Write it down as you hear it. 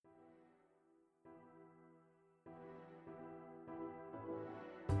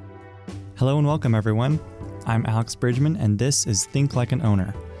Hello and welcome, everyone. I'm Alex Bridgman, and this is Think Like an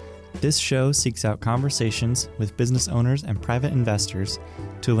Owner. This show seeks out conversations with business owners and private investors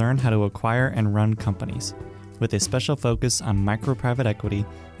to learn how to acquire and run companies, with a special focus on micro-private equity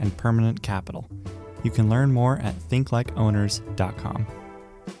and permanent capital. You can learn more at thinklikeowners.com.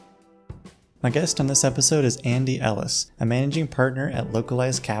 My guest on this episode is Andy Ellis, a managing partner at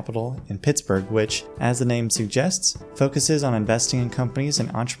Localized Capital in Pittsburgh, which, as the name suggests, focuses on investing in companies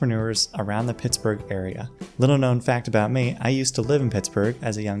and entrepreneurs around the Pittsburgh area. Little known fact about me, I used to live in Pittsburgh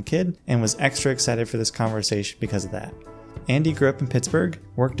as a young kid and was extra excited for this conversation because of that. Andy grew up in Pittsburgh,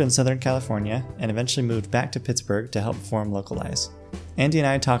 worked in Southern California, and eventually moved back to Pittsburgh to help form Localize. Andy and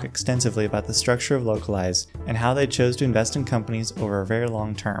I talk extensively about the structure of Localize and how they chose to invest in companies over a very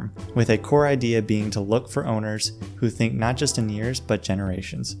long term, with a core idea being to look for owners who think not just in years, but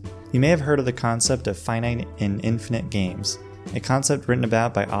generations. You may have heard of the concept of finite and infinite games, a concept written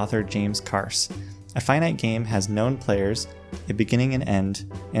about by author James Carse. A finite game has known players, a beginning and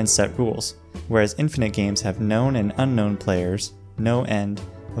end, and set rules, whereas infinite games have known and unknown players, no end,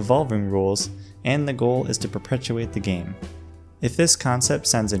 evolving rules, and the goal is to perpetuate the game. If this concept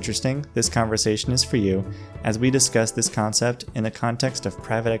sounds interesting, this conversation is for you as we discuss this concept in the context of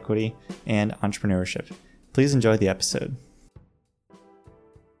private equity and entrepreneurship. Please enjoy the episode.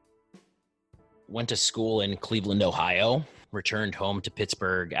 Went to school in Cleveland, Ohio, returned home to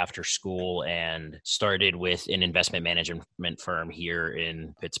Pittsburgh after school and started with an investment management firm here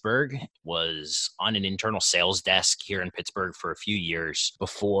in Pittsburgh. Was on an internal sales desk here in Pittsburgh for a few years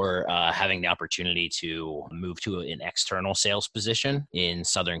before having the opportunity to move to an external sales position in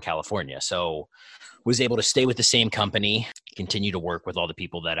Southern California. So was able to stay with the same company, continue to work with all the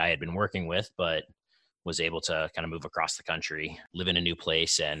people that I had been working with, but was able to kind of move across the country, live in a new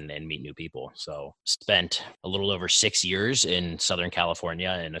place and meet new people. So spent a little over 6 years in Southern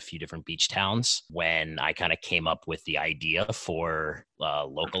California in a few different beach towns when I kind of came up with the idea for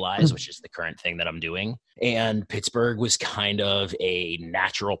Localize, which is the current thing that I'm doing. And Pittsburgh was kind of a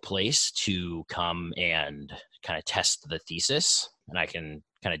natural place to come and kind of test the thesis. And I can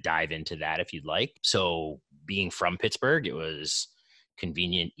kind of dive into that if you'd like. So being from Pittsburgh, it was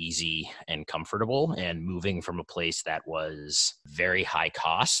convenient, easy, and comfortable, and moving from a place that was very high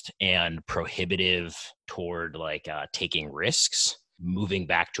cost and prohibitive toward taking risks, moving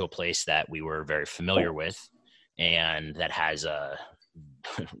back to a place that we were very familiar with and that has a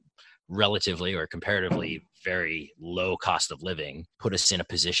relatively or comparatively very low cost of living, put us in a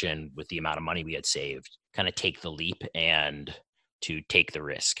position with the amount of money we had saved, kind of take the leap and to take the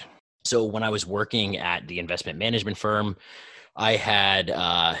risk. So when I was working at the investment management firm, I had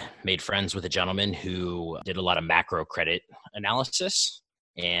made friends with a gentleman who did a lot of macro credit analysis,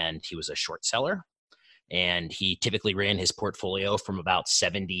 and he was a short seller. And he typically ran his portfolio from about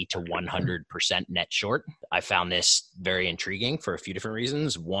 70 to 100% net short. I found this very intriguing for a few different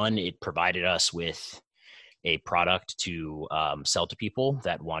reasons. One, it provided us with a product to sell to people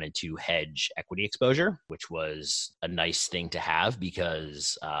that wanted to hedge equity exposure, which was a nice thing to have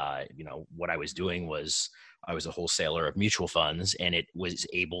because, what I was doing was I was a wholesaler of mutual funds, and it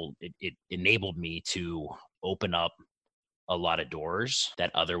enabled me to open up a lot of doors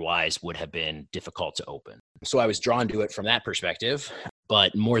that otherwise would have been difficult to open. So I was drawn to it from that perspective,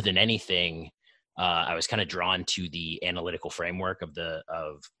 but more than anything, I was kind of drawn to the analytical framework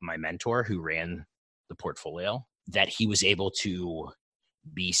of my mentor who ran the portfolio, that he was able to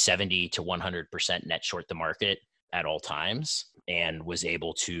be 70 to 100% net short the market at all times and was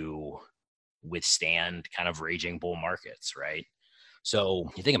able to withstand kind of raging bull markets, right? So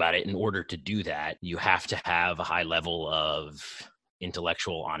you think about it, in order to do that, you have to have a high level of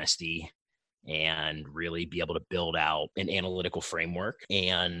intellectual honesty and really be able to build out an analytical framework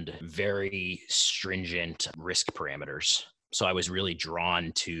and very stringent risk parameters. So I was really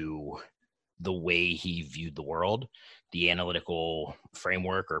drawn to the way he viewed the world, the analytical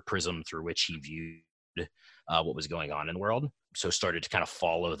framework or prism through which he viewed what was going on in the world. So started to kind of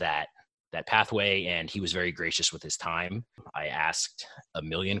follow that pathway, and he was very gracious with his time. I asked a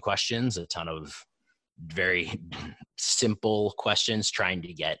million questions, a ton of very simple questions, trying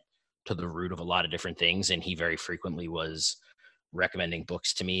to get to the root of a lot of different things. And he very frequently was recommending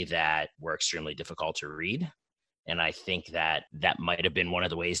books to me that were extremely difficult to read. And I think that might have been one of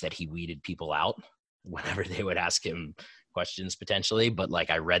the ways that he weeded people out whenever they would ask him questions potentially. But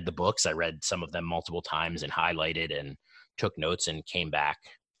I read the books, I read some of them multiple times and highlighted and took notes and came back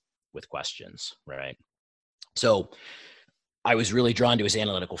with questions, right? So I was really drawn to his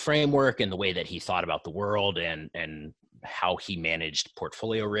analytical framework and the way that he thought about the world and how he managed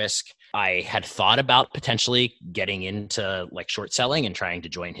portfolio risk. I had thought about potentially getting into short selling and trying to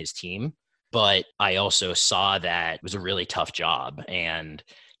join his team. But I also saw that it was a really tough job. And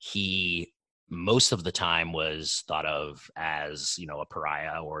he, most of the time, was thought of as, a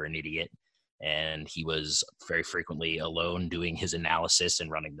pariah or an idiot. And he was very frequently alone doing his analysis and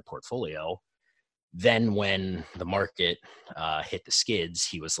running the portfolio. Then when the market hit the skids,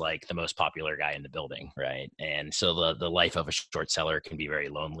 he was like the most popular guy in the building, right? And so the life of a short seller can be very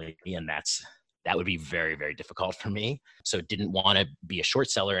lonely, and that would be very, very difficult for me. So didn't want to be a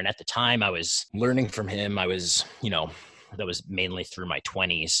short seller. And at the time I was learning from him. I was, that was mainly through my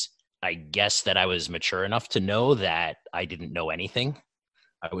 20s. I guess that I was mature enough to know that I didn't know anything.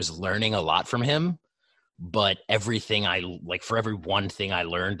 I was learning a lot from him, but for every one thing I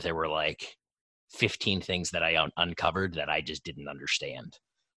learned, there were like 15 things that I uncovered that I just didn't understand,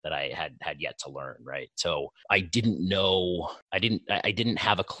 that I had yet to learn, right? So I didn't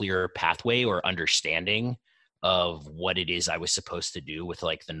have a clear pathway or understanding of what it is I was supposed to do with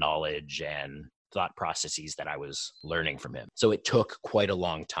like the knowledge and thought processes that I was learning from him. So it took quite a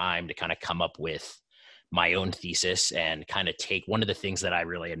long time to kind of come up with my own thesis and kind of take. One of the things that I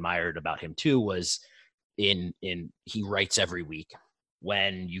really admired about him too was he writes every week.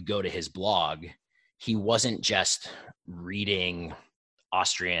 When you go to his blog, he wasn't just reading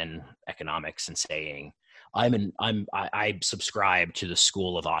Austrian economics and saying, I subscribe to the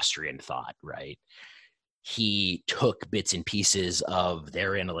school of Austrian thought, right? He took bits and pieces of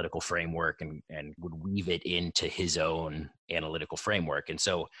their analytical framework and would weave it into his own analytical framework. And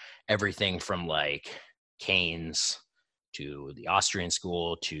so everything from like Keynes to the Austrian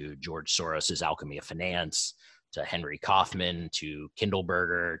school to George Soros's Alchemy of Finance to Henry Kaufman to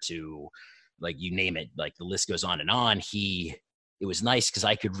Kindleberger to like you name it, like the list goes on and on. It was nice because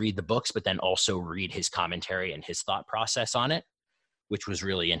I could read the books, but then also read his commentary and his thought process on it, which was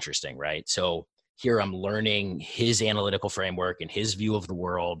really interesting, right? So here I'm learning his analytical framework and his view of the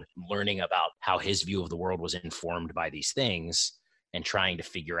world, learning about how his view of the world was informed by these things and trying to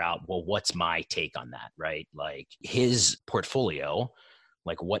figure out, well, what's my take on that, right? Like his portfolio,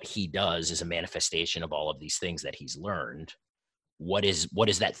 like what he does is a manifestation of all of these things that he's learned. What is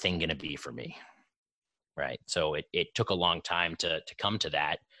that thing going to be for me? Right. So it took a long time to come to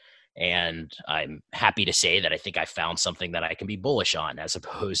that. And I'm happy to say that I think I found something that I can be bullish on as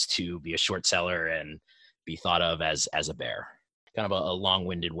opposed to be a short seller and be thought of as a bear. Kind of a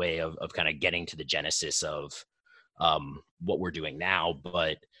long-winded way of kind of getting to the genesis of what we're doing now.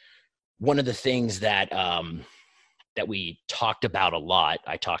 But one of the things that we talked about a lot,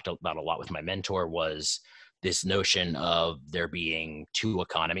 I talked about a lot with my mentor, was this notion of there being two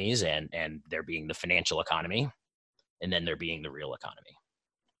economies and there being the financial economy and then there being the real economy.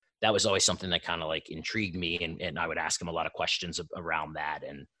 That was always something that kind of like intrigued me. And I would ask him a lot of questions around that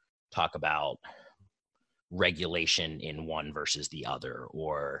and talk about regulation in one versus the other,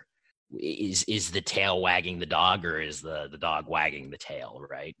 or is the tail wagging the dog or is the dog wagging the tail,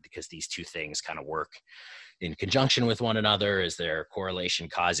 right? Because these two things kind of work in conjunction with one another. Is there correlation,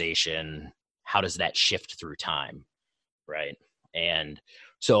 causation? How does that shift through time, right? And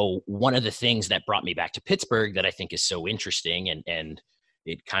so one of the things that brought me back to Pittsburgh that I think is so interesting, and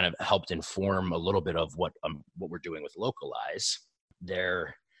it kind of helped inform a little bit of what we're doing with Localize.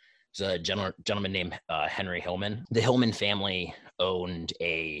 There's a gentleman named Henry Hillman. The Hillman family owned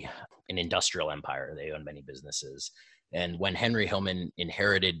an industrial empire. They owned many businesses. And when Henry Hillman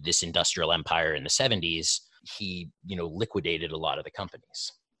inherited this industrial empire in the 70s, he, liquidated a lot of the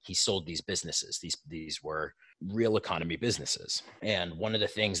companies. He sold these businesses. These were real economy businesses. And one of the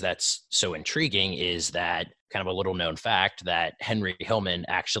things that's so intriguing is that kind of a little known fact that Henry Hillman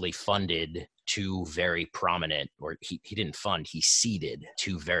actually funded two very prominent, or he didn't fund, he seeded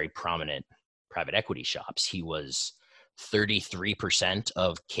two very prominent private equity shops. He was 33%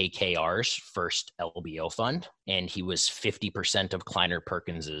 of KKR's first LBO fund, and he was 50% of Kleiner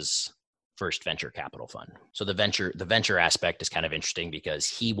Perkins's first venture capital fund. So the venture aspect is kind of interesting because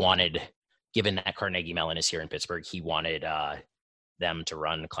he wanted, given that Carnegie Mellon is here in Pittsburgh, he wanted them to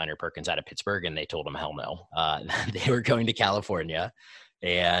run Kleiner Perkins out of Pittsburgh, and they told him hell no. They were going to California,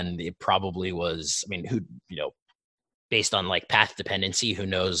 and it probably was, based on like path dependency, who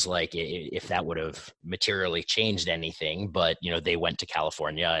knows like if that would have materially changed anything, but they went to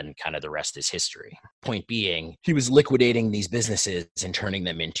California and kind of the rest is history. Point being, he was liquidating these businesses and turning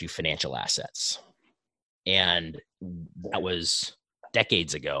them into financial assets. And that was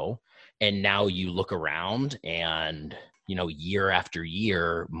decades ago. And now you look around and, year after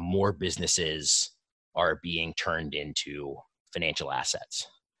year, more businesses are being turned into financial assets,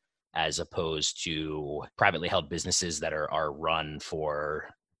 as opposed to privately held businesses that are run for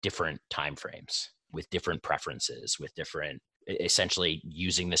different timeframes with different preferences, with different essentially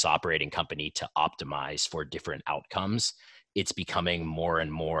using this operating company to optimize for different outcomes, it's becoming more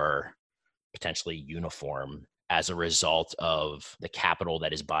and more potentially uniform as a result of the capital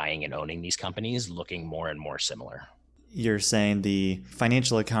that is buying and owning these companies looking more and more similar. You're saying the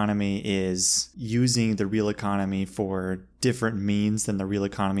financial economy is using the real economy for different means than the real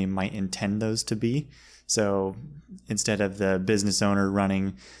economy might intend those to be. So instead of the business owner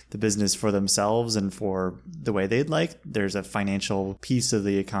running the business for themselves and for the way they'd like, there's a financial piece of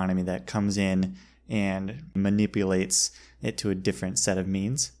the economy that comes in and manipulates it to a different set of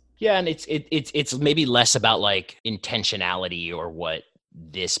means. Yeah, and it's maybe less about like intentionality or what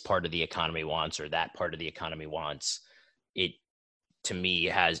this part of the economy wants or that part of the economy wants. It, to me,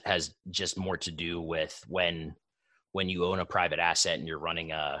 has just more to do with when you own a private asset and you're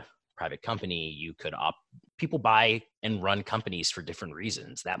running a private company, you could people buy and run companies for different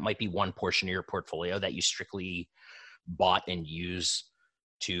reasons. That might be one portion of your portfolio that you strictly bought and use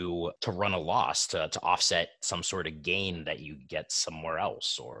to run a loss, to offset some sort of gain that you get somewhere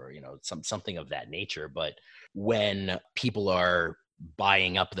else, or something of that nature. But when people are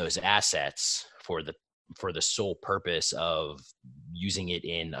buying up those assets for the sole purpose of using it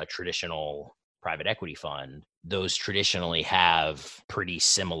in a traditional private equity fund, those traditionally have pretty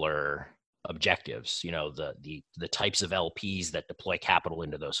similar objectives. The types of LPs that deploy capital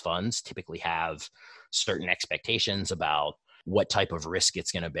into those funds typically have certain expectations about what type of risk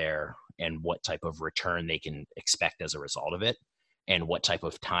it's going to bear and what type of return they can expect as a result of it, and what type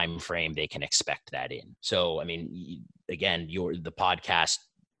of time frame they can expect that in. So, I mean, again, the podcast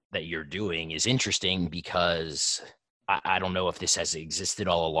that you're doing is interesting because I don't know if this has existed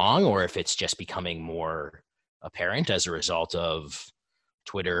all along or if it's just becoming more apparent as a result of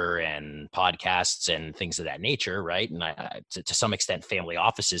Twitter and podcasts and things of that nature, right? And to some extent, family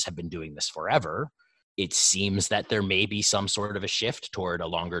offices have been doing this forever. It seems that there may be some sort of a shift toward a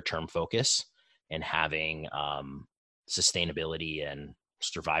longer term focus and having sustainability and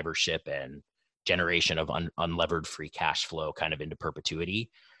survivorship and generation of unlevered free cash flow kind of into perpetuity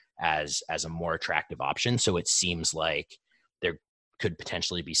as a more attractive option. So it seems like there could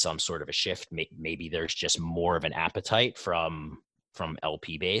potentially be some sort of a shift. Maybe there's just more of an appetite from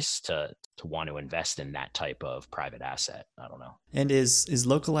LP base to want to invest in that type of private asset. I don't know. And is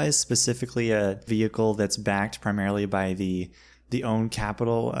Localized specifically a vehicle that's backed primarily by the own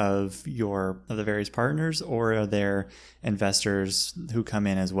capital of the various partners, or are there investors who come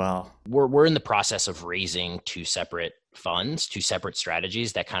in as well? We're in the process of raising two separate funds, two separate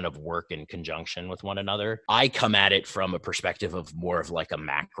strategies that kind of work in conjunction with one another. I come at it from a perspective of more of like a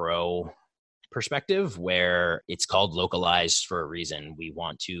macro perspective, where it's called Localized for a reason. We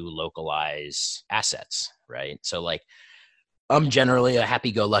want to localize assets, right? So like, I'm generally a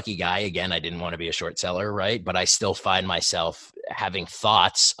happy-go-lucky guy. Again, I didn't want to be a short seller, right? But I still find myself having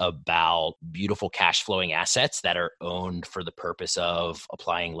thoughts about beautiful cash flowing assets that are owned for the purpose of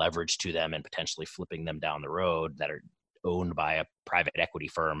applying leverage to them and potentially flipping them down the road, that are owned by a private equity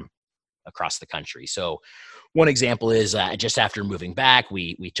firm across the country. So one example is just after moving back,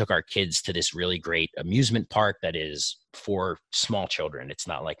 we took our kids to this really great amusement park that is for small children. It's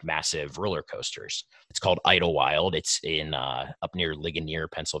not like massive roller coasters. It's called Idlewild. It's in up near Ligonier,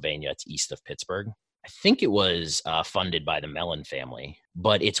 Pennsylvania. It's east of Pittsburgh. I think it was funded by the Mellon family,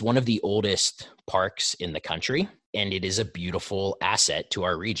 but it's one of the oldest parks in the country, and it is a beautiful asset to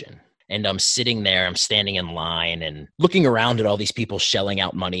our region. And I'm sitting there, I'm standing in line and looking around at all these people shelling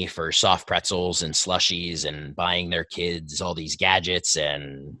out money for soft pretzels and slushies and buying their kids all these gadgets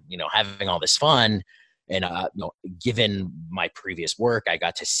and, having all this fun. And, given my previous work, I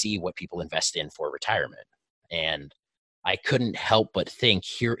got to see what people invest in for retirement. And I couldn't help but think,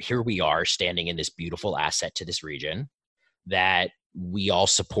 here we are standing in this beautiful asset to this region that we all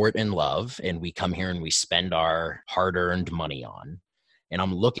support and love, and we come here and we spend our hard-earned money on. And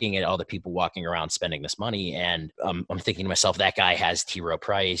I'm looking at all the people walking around spending this money, and I'm thinking to myself, that guy has T. Rowe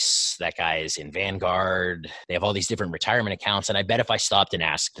Price, that guy is in Vanguard. They have all these different retirement accounts. And I bet if I stopped and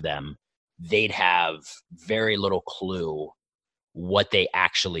asked them, they'd have very little clue what they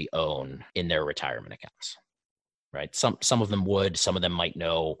actually own in their retirement accounts, right? Some of them would, some of them might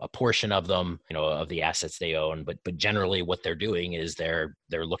know a portion of them, of the assets they own. But generally what they're doing is they're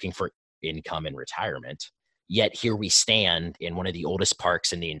looking for income in retirement. Yet here we stand in one of the oldest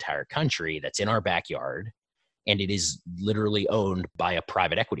parks in the entire country that's in our backyard, and it is literally owned by a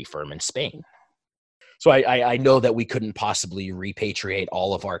private equity firm in Spain. So I know that we couldn't possibly repatriate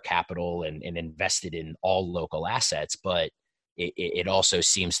all of our capital and invest it in all local assets, but it also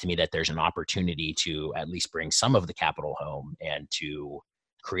seems to me that there's an opportunity to at least bring some of the capital home and to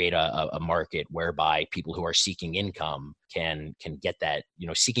create a market whereby people who are seeking income can get that,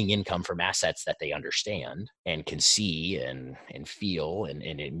 seeking income from assets that they understand and can see and feel, and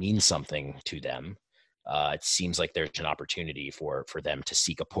it means something to them. It seems like there's an opportunity for them to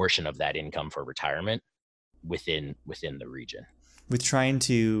seek a portion of that income for retirement within the region. With trying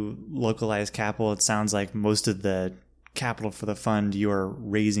to localize capital, it sounds like most of the capital for the fund you're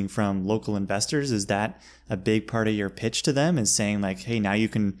raising from local investors. Is that a big part of your pitch to them, is saying like, hey, now you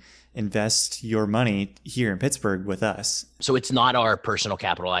can invest your money here in Pittsburgh with us? So it's not our personal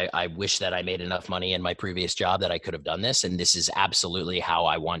capital. I wish that I made enough money in my previous job that I could have done this. And this is absolutely how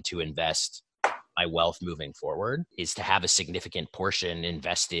I want to invest my wealth moving forward, is to have a significant portion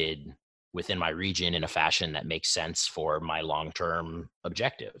invested within my region in a fashion that makes sense for my long-term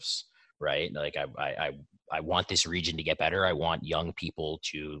objectives, right? Like I want this region to get better. I want young people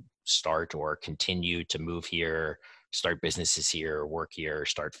to start or continue to move here, start businesses here, work here,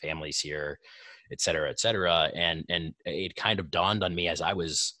 start families here, et cetera, et cetera. And it kind of dawned on me as I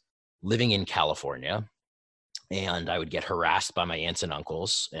was living in California, and I would get harassed by my aunts and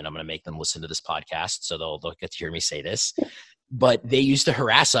uncles, and I'm going to make them listen to this podcast so they'll get to hear me say this. But they used to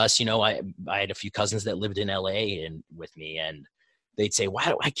harass us. I had a few cousins that lived in LA and with me, and they'd say,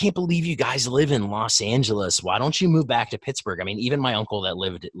 I can't believe you guys live in Los Angeles. Why don't you move back to Pittsburgh? I mean, even my uncle that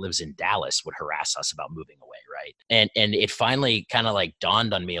lives in Dallas would harass us about moving away, right? And it finally kind of like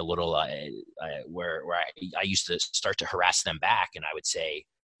dawned on me a little where I used to start to harass them back, and I would say,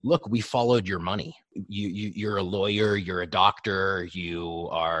 look, we followed your money. You're a lawyer, you're a doctor, you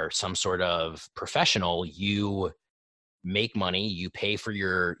are some sort of professional. You make money, you pay for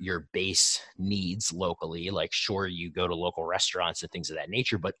your base needs locally. Like, sure, you go to local restaurants and things of that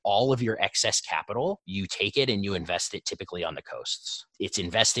nature, but all of your excess capital, you take it and you invest it typically on the coasts. It's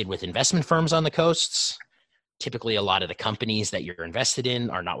invested with investment firms on the coasts. Typically, a lot of the companies that you're invested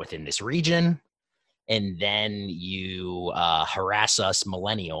in are not within this region. And then you harass us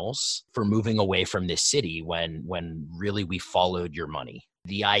millennials for moving away from this city when really we followed your money.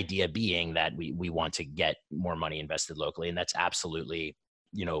 The idea being that we want to get more money invested locally. And that's absolutely,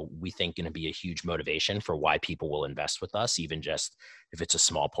 we think going to be a huge motivation for why people will invest with us, even just if it's a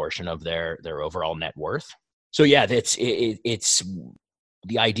small portion of their overall net worth. So yeah, it's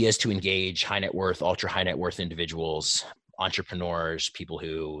the idea is to engage high net worth, ultra high net worth individuals, entrepreneurs, people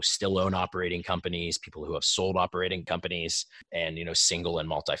who still own operating companies, people who have sold operating companies, and, single and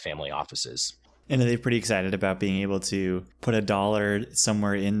multifamily offices. And are they pretty excited about being able to put a dollar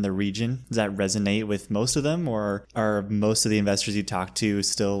somewhere in the region? Does that resonate with most of them? Or are most of the investors you talk to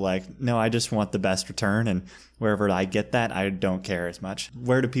still like, no, I just want the best return, and wherever I get that, I don't care as much?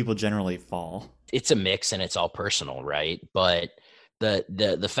 Where do people generally fall? It's a mix and it's all personal, right? But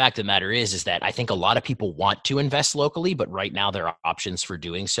the fact of the matter is that I think a lot of people want to invest locally, but right now their options for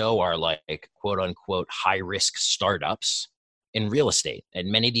doing so are like quote unquote high risk startups in real estate.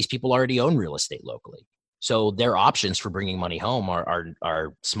 And many of these people already own real estate locally. So their options for bringing money home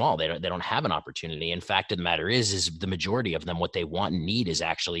are small. They don't have an opportunity. In fact of the matter is the majority of them, what they want and need is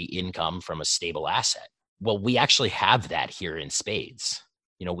actually income from a stable asset. Well, we actually have that here in spades.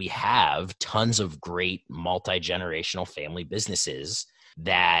 We have tons of great multi-generational family businesses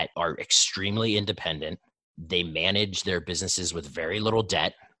that are extremely independent. They manage their businesses with very little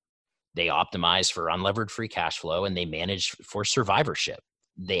debt. They optimize for unlevered free cash flow, and they manage for survivorship.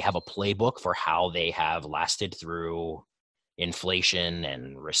 They have a playbook for how they have lasted through inflation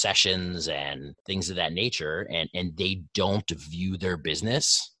and recessions and things of that nature. And they don't view their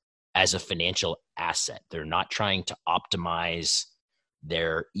business as a financial asset. They're not trying to optimize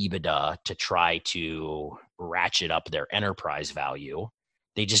their EBITDA to try to ratchet up their enterprise value.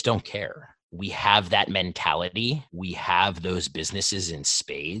 They just don't care. We have that mentality. We have those businesses in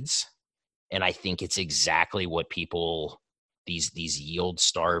spades. And I think it's exactly what people, these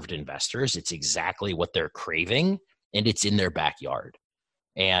yield-starved investors, it's exactly what they're craving, and it's in their backyard.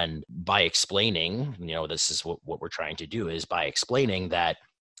 And by explaining, this is what we're trying to do, is by explaining that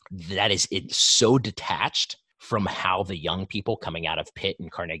it's so detached from how the young people coming out of Pitt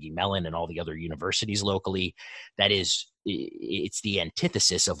and Carnegie Mellon and all the other universities locally, it's the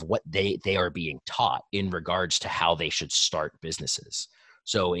antithesis of what they are being taught in regards to how they should start businesses.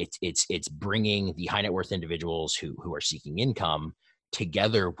 So it's bringing the high net worth individuals who are seeking income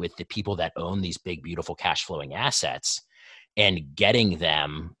together with the people that own these big, beautiful cash flowing assets, and getting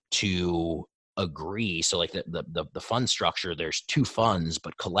them to agree. So like the fund structure, there's two funds,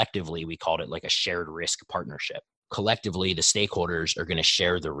 but collectively we called it like a shared risk partnership. Collectively, the stakeholders are going to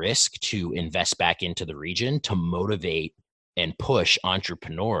share the risk to invest back into the region to motivate and push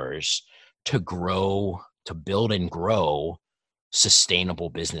entrepreneurs to grow, to build and grow sustainable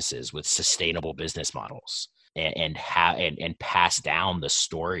businesses with sustainable business models, and pass down the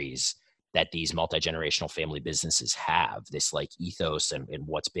stories that these multi-generational family businesses have, this like ethos and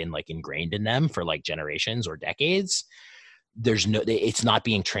what's been like ingrained in them for like generations or decades. It's not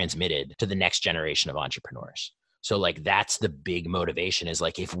being transmitted to the next generation of entrepreneurs. So like that's the big motivation, is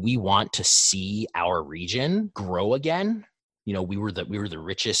like, if we want to see our region grow again, we were the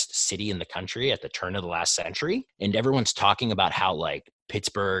richest city in the country at the turn of the last century, and everyone's talking about how like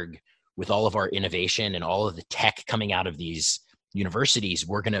Pittsburgh, with all of our innovation and all of the tech coming out of these universities,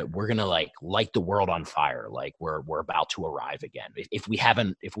 we're gonna like light the world on fire. Like we're about to arrive again, if we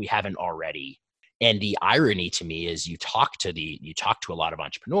haven't already. And the irony to me is, you talk to a lot of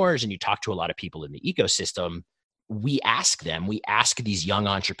entrepreneurs and you talk to a lot of people in the ecosystem. We ask these young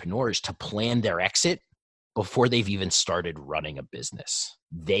entrepreneurs to plan their exit before they've even started running a business.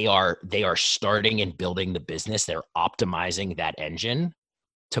 They are starting and building the business. They're optimizing that engine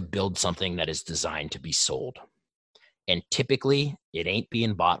to build something that is designed to be sold. And typically it ain't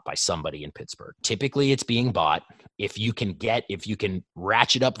being bought by somebody in Pittsburgh. Typically it's being bought, if you can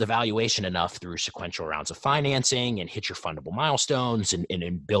ratchet up the valuation enough through sequential rounds of financing and hit your fundable milestones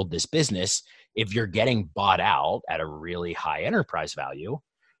and build this business. If you're getting bought out at a really high enterprise value,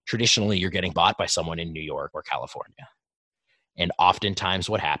 traditionally you're getting bought by someone in New York or California. And oftentimes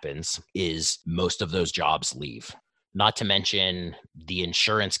what happens is most of those jobs leave. Not to mention the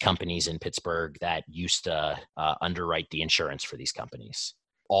insurance companies in Pittsburgh that used to underwrite the insurance for these companies.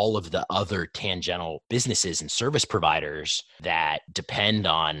 All of the other tangential businesses and service providers that depend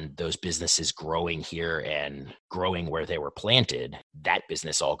on those businesses growing here and growing where they were planted, that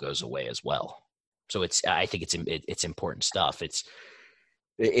business all goes away as well. So I think it's important stuff.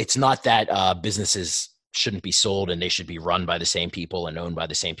 It's not that businesses shouldn't be sold and they should be run by the same people and owned by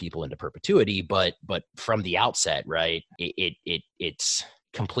the same people into perpetuity. But from the outset, right, it's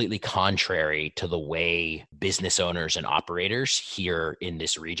completely contrary to the way business owners and operators here in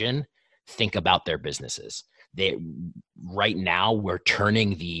this region think about their businesses. Right now, we're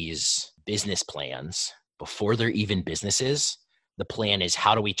turning these business plans, before they're even businesses, the plan is,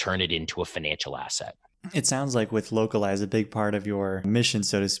 how do we turn it into a financial asset? It sounds like with Localize, a big part of your mission,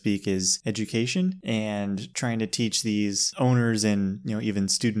 so to speak, is education and trying to teach these owners and, even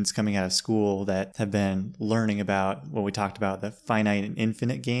students coming out of school that have been learning about what we talked about, the finite and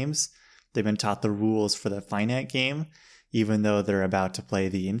infinite games. They've been taught the rules for the finite game, even though they're about to play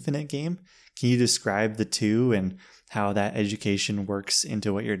the infinite game. Can you describe the two and how that education works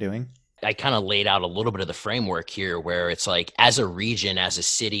into what you're doing? I kind of laid out a little bit of the framework here, where it's like, as a region, as a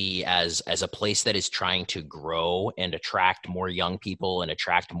city, as a place that is trying to grow and attract more young people and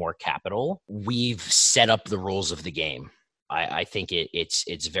attract more capital, we've set up the rules of the game. I think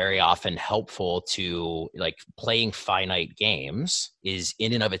it's very often helpful to, like, playing finite games is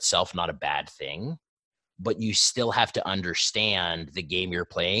in and of itself not a bad thing, but you still have to understand the game you're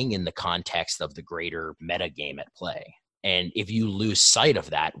playing in the context of the greater meta game at play. And if you lose sight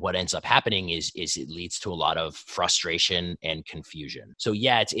of that, what ends up happening is it leads to a lot of frustration and confusion. So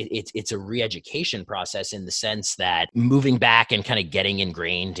yeah, it's a re-education process, in the sense that moving back and kind of getting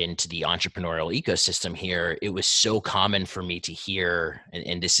ingrained into the entrepreneurial ecosystem here, it was so common for me to hear,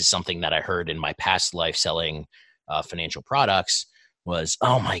 and this is something that I heard in my past life selling financial products, was,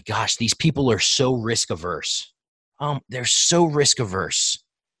 oh my gosh, these people are so risk averse. They're so risk averse.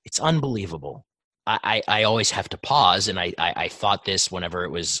 It's unbelievable. I always have to pause, and I thought this whenever it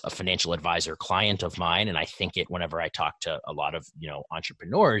was a financial advisor client of mine, and I think it whenever I talk to a lot of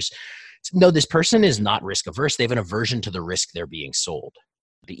entrepreneurs. No, this person is not risk averse. They have an aversion to the risk they're being sold.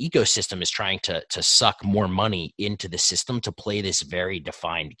 The ecosystem is trying to suck more money into the system to play this very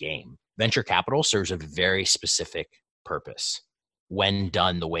defined game. Venture capital serves a very specific purpose when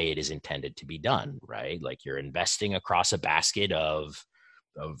done the way it is intended to be done, right? Like, you're investing across a basket of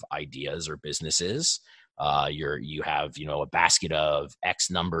ideas or businesses. You have a basket of X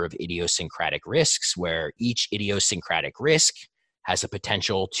number of idiosyncratic risks, where each idiosyncratic risk has a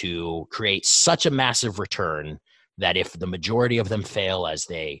potential to create such a massive return that if the majority of them fail, as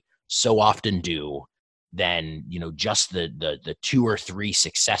they so often do, then just the 2 or 3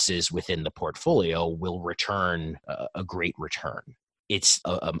 successes within the portfolio will return a great return. It's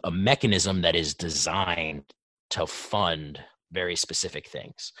a mechanism that is designed to fund very specific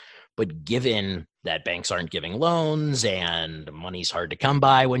things. But given that banks aren't giving loans and money's hard to come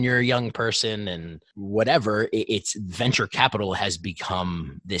by when you're a young person and whatever, it's venture capital has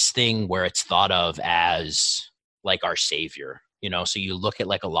become this thing where it's thought of as like our savior. So you look at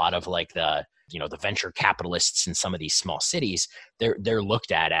like a lot of like the the venture capitalists in some of these small cities, they're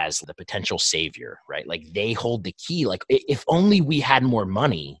looked at as the potential savior, right? Like they hold the key. Like if only we had more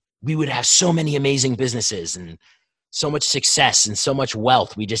money, we would have so many amazing businesses and so much success and so much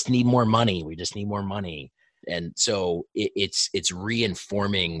wealth. We just need more money. We just need more money. And so it's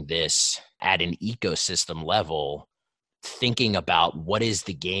reinforming this at an ecosystem level, thinking about what is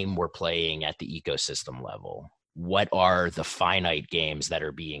the game we're playing at the ecosystem level. What are the finite games that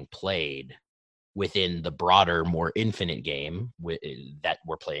are being played within the broader, more infinite game that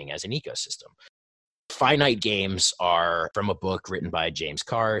we're playing as an ecosystem? Finite games are from a book written by James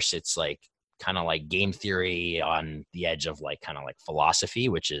Carse. It's like kind of like game theory on the edge of like kind of like philosophy,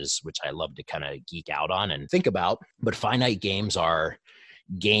 which I love to kind of geek out on and think about. But finite games are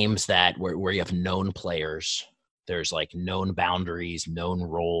games that where you have known players. There's like known boundaries, known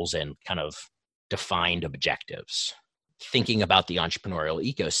roles, and kind of defined objectives. Thinking about the entrepreneurial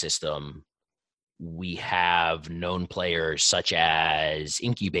ecosystem, we have known players such as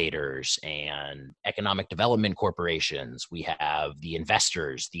incubators and economic development corporations. We have the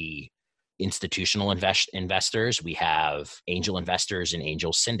investors, the institutional investors. We have angel investors and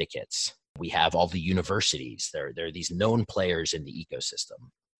angel syndicates. We have all the universities. There are these known players in the ecosystem.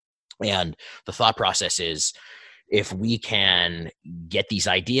 And the thought process is, if we can get these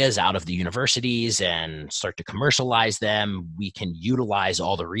ideas out of the universities and start to commercialize them, we can utilize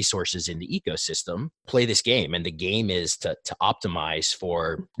all the resources in the ecosystem, play this game. And the game is to optimize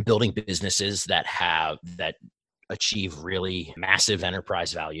for building businesses that achieve really massive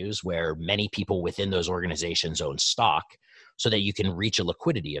enterprise values, where many people within those organizations own stock, so that you can reach a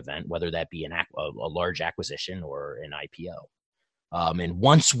liquidity event, whether that be a large acquisition or an IPO. And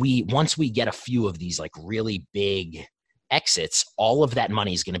once we get a few of these like really big exits, all of that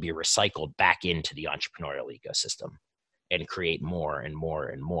money is going to be recycled back into the entrepreneurial ecosystem and create more and more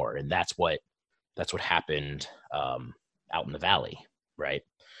and more. And that's what happened out in the Valley, right?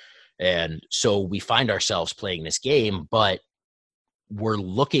 And so we find ourselves playing this game, but we're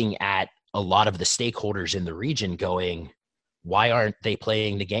looking at a lot of the stakeholders in the region going, why aren't they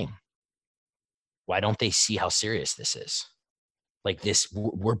playing the game? Why don't they see how serious this is? Like this,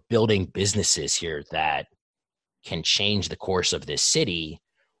 we're building businesses here that can change the course of this city.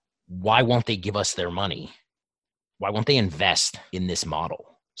 Why won't they give us their money? Why won't they invest in this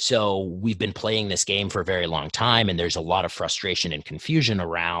model? So we've been playing this game for a very long time, and there's a lot of frustration and confusion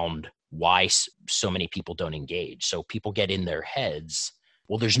around why so many people don't engage. So people get in their heads,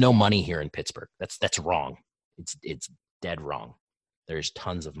 well, there's no money here in Pittsburgh. That's wrong. It's dead wrong. There's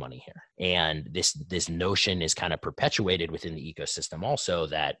tons of money here. And this notion is kind of perpetuated within the ecosystem also,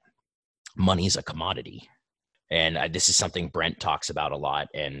 that money is a commodity. And this is something Brent talks about a lot,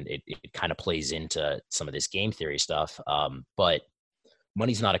 and it kind of plays into some of this game theory stuff. But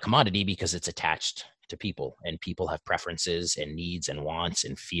money's not a commodity because it's attached to people, and people have preferences and needs and wants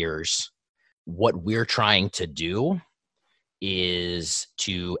and fears. What we're trying to do is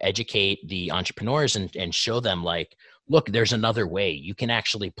to educate the entrepreneurs and show them, like, look, there's another way. You can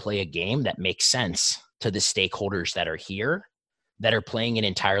actually play a game that makes sense to the stakeholders that are here, that are playing an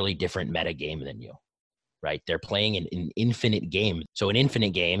entirely different meta game than you, right? They're playing an infinite game. So an infinite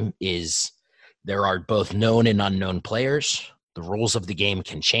game is, there are both known and unknown players. The rules of the game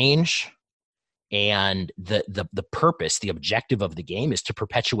can change. And the purpose, the objective of the game is to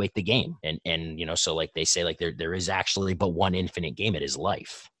perpetuate the game. And so like they say, like there is actually but one infinite game. It is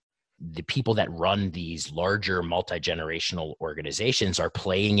life. The people that run these larger multi-generational organizations are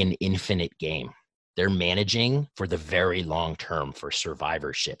playing an infinite game. They're managing for the very long term, for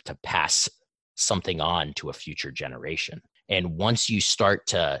survivorship, to pass something on to a future generation. And once you start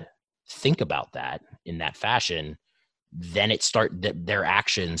to think about that in that fashion, then their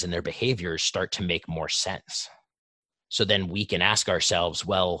actions and their behaviors start to make more sense. So then we can ask ourselves,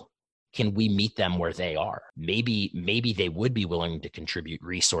 well, can we meet them where they are? Maybe they would be willing to contribute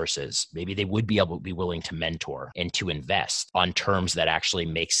resources. Maybe they would be willing to mentor and to invest on terms that actually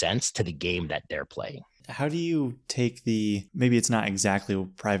make sense to the game that they're playing. How do you take maybe it's not exactly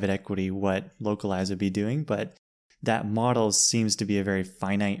private equity what Localize would be doing, but that model seems to be a very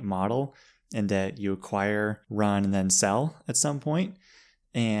finite model, and that you acquire, run, and then sell at some point.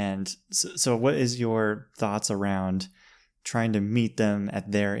 And so what is your thoughts around trying to meet them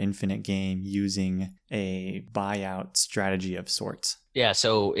at their infinite game using a buyout strategy of sorts? Yeah,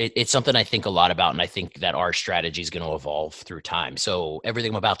 so it's something I think a lot about, and I think that our strategy is going to evolve through time. So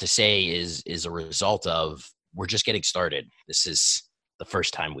everything I'm about to say is a result of, we're just getting started. This is the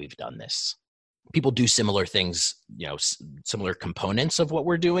first time we've done this. People do similar things, similar components of what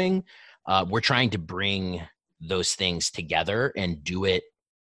we're doing. We're trying to bring those things together and do it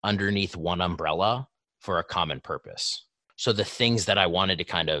underneath one umbrella for a common purpose. So the things that I wanted to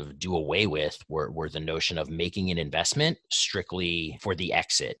kind of do away with were the notion of making an investment strictly for the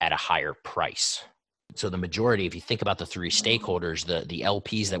exit at a higher price. So the majority, if you think about the three stakeholders, the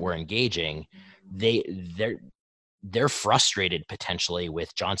LPs that we're engaging, they're frustrated potentially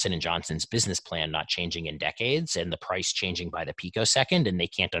with Johnson & Johnson's business plan not changing in decades and the price changing by the picosecond, and they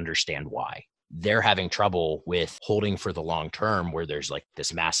can't understand why. They're having trouble with holding for the long term where there's like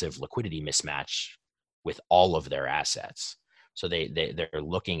this massive liquidity mismatch with all of their assets. So they're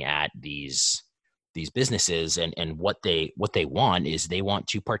looking at these businesses, and what they want is they want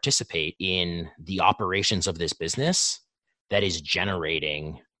to participate in the operations of this business that is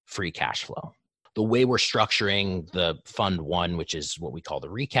generating free cash flow. The way we're structuring the fund one, which is what we call the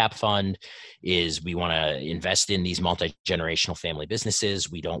recap fund, is we want to invest in these multi-generational family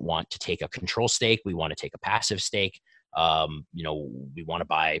businesses. We don't want to take a control stake. We want to take a passive stake. We want to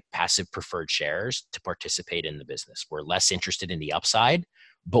buy passive preferred shares to participate in the business. We're less interested in the upside,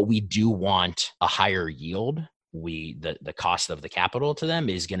 but we do want a higher yield. The cost of the capital to them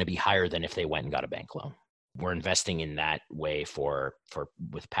is going to be higher than if they went and got a bank loan. We're investing in that way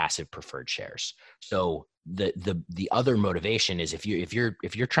with passive preferred shares. So the other motivation is if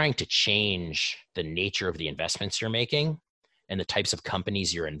you're trying to change the nature of the investments you're making and the types of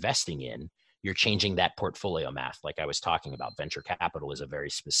companies you're investing in, you're changing that portfolio math. Like I was talking about, venture capital is a very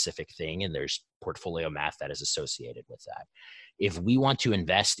specific thing, and there's portfolio math that is associated with that. If we want to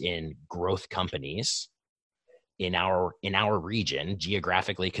invest in growth companies in our region,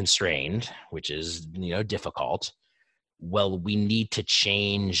 geographically constrained, which is difficult, well, we need to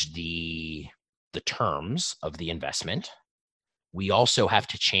change the terms of the investment. We also have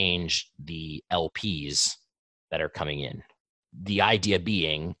to change the LPs that are coming in. The idea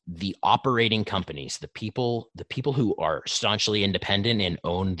being the operating companies, the people who are staunchly independent and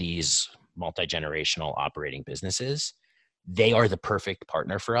own these multi-generational operating businesses, they are the perfect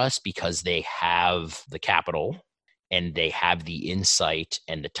partner for us because they have the capital and they have the insight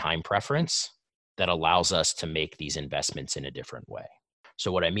and the time preference that allows us to make these investments in a different way.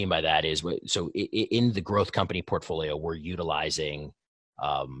 So what I mean by that is, in the growth company portfolio, we're utilizing,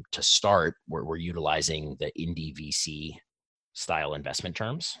 we're utilizing the indie VC style investment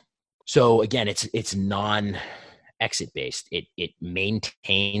terms. So again, it's non-exit based. It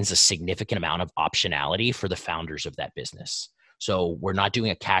maintains a significant amount of optionality for the founders of that business. So we're not doing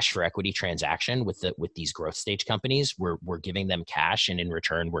a cash for equity transaction with these growth stage companies. We're giving them cash, and in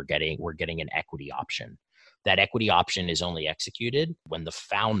return, we're getting an equity option. That equity option is only executed when the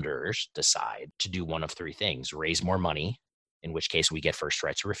founders decide to do one of three things: raise more money, in which case we get first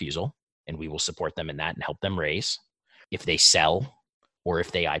rights of refusal, and we will support them in that and help them raise. If they sell or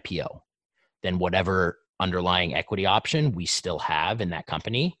if they IPO, then whatever underlying equity option we still have in that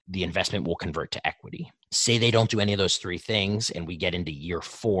company, the investment will convert to equity. Say they don't do any of those three things and we get into year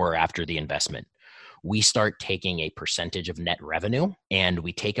 4 after the investment. We start taking a percentage of net revenue, and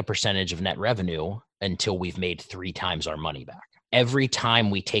we take a percentage of net revenue until we've made 3 times our money back. Every time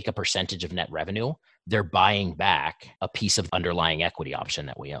we take a percentage of net revenue, they're buying back a piece of underlying equity option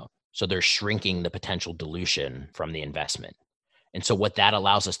that we own. So they're shrinking the potential dilution from the investment. And so what that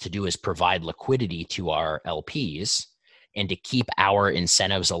allows us to do is provide liquidity to our LPs and to keep our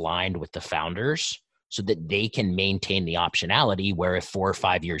incentives aligned with the founders so that they can maintain the optionality where if 4 or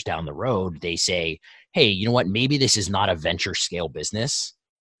 5 years down the road, they say, hey, you know what, maybe this is not a venture scale business.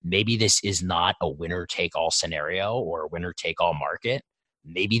 Maybe this is not a winner take all scenario or a winner take all market.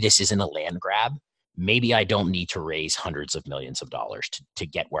 Maybe this isn't a land grab. Maybe I don't need to raise hundreds of millions of dollars to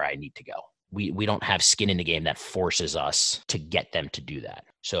get where I need to go. We don't have skin in the game that forces us to get them to do that.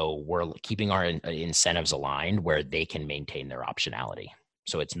 So we're keeping our incentives aligned where they can maintain their optionality.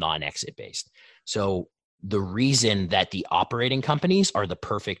 So it's non-exit based. So the reason that the operating companies are the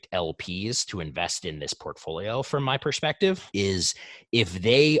perfect LPs to invest in this portfolio, from my perspective, is if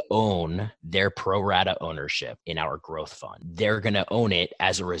they own their pro rata ownership in our growth fund, they're going to own it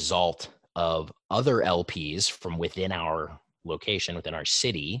as a result of other LPs from within our location, within our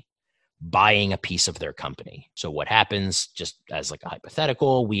city, buying a piece of their company. So what happens, just as like a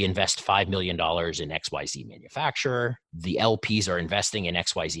hypothetical, we invest $5 million in XYZ manufacturer. The LPs are investing in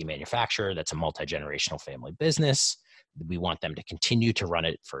XYZ manufacturer. That's a multi-generational family business. We want them to continue to run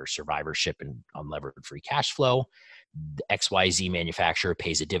it for survivorship and unlevered free cash flow. The XYZ manufacturer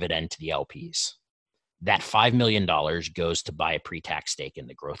pays a dividend to the LPs. That $5 million goes to buy a pre-tax stake in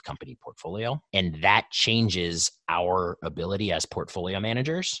the growth company portfolio. And that changes our ability as portfolio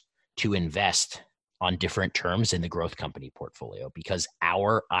managers to invest on different terms in the growth company portfolio, because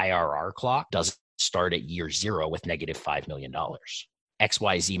our IRR clock doesn't start at year 0 with negative $5 million.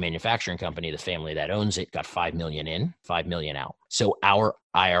 XYZ manufacturing company, the family that owns it, got 5 million in, 5 million out. So our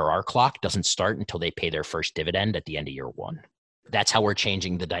IRR clock doesn't start until they pay their first dividend at the end of year one. That's how we're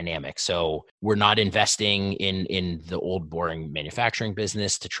changing the dynamic. So we're not investing in the old boring manufacturing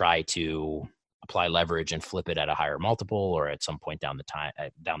business to try to apply leverage and flip it at a higher multiple or at some point down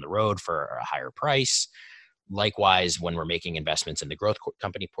the road for a higher price. Likewise, when we're making investments in the growth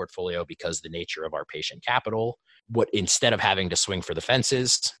company portfolio, because the nature of our patient capital, instead of having to swing for the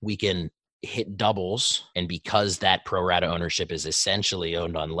fences, we can hit doubles. And because that pro rata ownership is essentially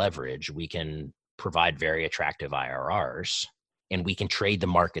owned on leverage, we can provide very attractive IRRs, and we can trade the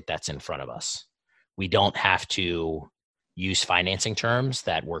market that's in front of us. We don't have to use financing terms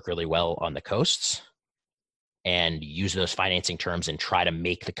that work really well on the coasts and use those financing terms and try to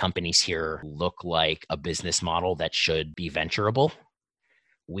make the companies here look like a business model that should be venturable.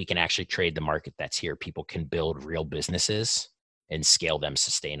 We can actually trade the market that's here. People can build real businesses and scale them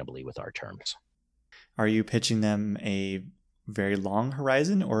sustainably with our terms. Are you pitching them a very long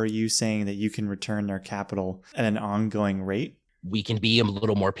horizon, or are you saying that you can return their capital at an ongoing rate? We can be a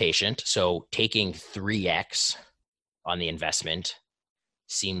little more patient. So taking 3x on the investment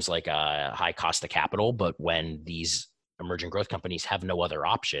seems like a high cost of capital, but when these emerging growth companies have no other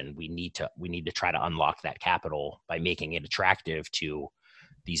option, we need to try to unlock that capital by making it attractive to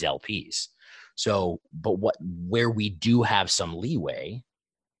these LPs. So, but where we do have some leeway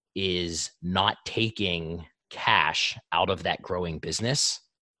is not taking cash out of that growing business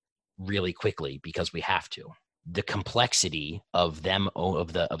really quickly because we have to. The complexity of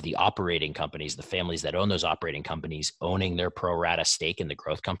the operating companies, the families that own those operating companies, owning their pro rata stake in the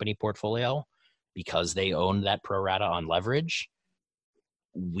growth company portfolio, because they own that pro rata on leverage,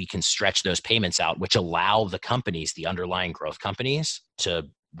 we can stretch those payments out, which allow the companies, the underlying growth companies, to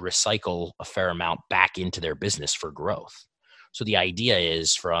recycle a fair amount back into their business for growth. So the idea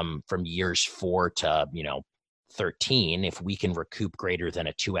is from years 4 to 13, if we can recoup greater than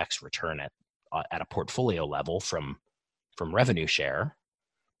a 2x return at a portfolio level from revenue share,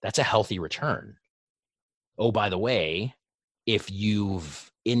 that's a healthy return. Oh, by the way, if you've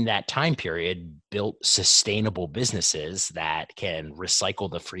in that time period built sustainable businesses that can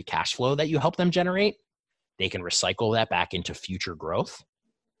recycle the free cash flow that you help them generate, they can recycle that back into future growth.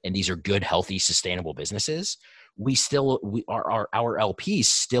 And these are good, healthy, sustainable businesses. Our LPs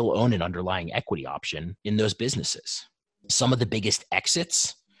still own an underlying equity option in those businesses. Some of the biggest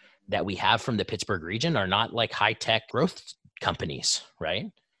exits that we have from the Pittsburgh region are not like high-tech growth companies, right?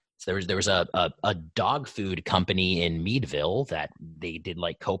 So there was a dog food company in Meadville that they did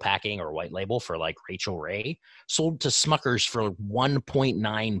like co-packing or white label for like Rachel Ray, sold to Smuckers for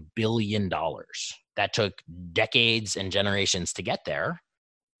 $1.9 billion. That took decades and generations to get there.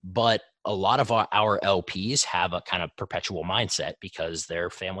 But a lot of our LPs have a kind of perpetual mindset because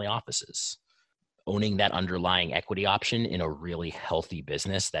they're family offices. Owning that underlying equity option in a really healthy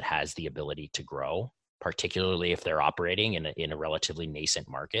business that has the ability to grow, particularly if they're operating in a relatively nascent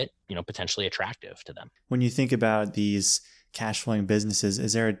market, potentially attractive to them. When you think about these cash flowing businesses,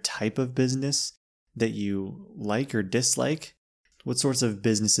 is there a type of business that you like or dislike? What sorts of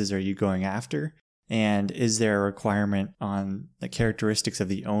businesses are you going after? And is there a requirement on the characteristics of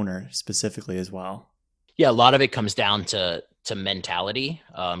the owner specifically as well? Yeah, a lot of it comes down to mentality,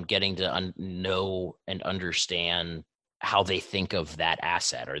 getting to know and understand how they think of that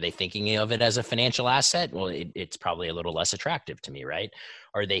asset. Are they thinking of it as a financial asset? Well, it's probably a little less attractive to me, right?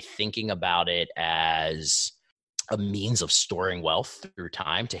 Are they thinking about it as a means of storing wealth through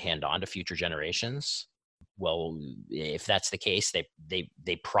time to hand on to future generations? Well, if that's the case,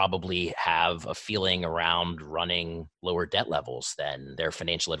 they probably have a feeling around running lower debt levels than their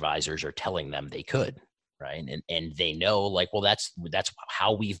financial advisors are telling them they could. Right. And they know that's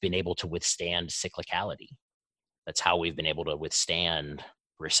how we've been able to withstand cyclicality. That's how we've been able to withstand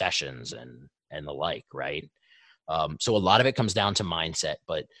recessions and the like. Right. So a lot of it comes down to mindset,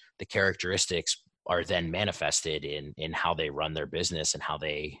 but the characteristics are then manifested in how they run their business and how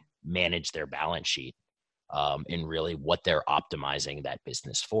they manage their balance sheet, and really what they're optimizing that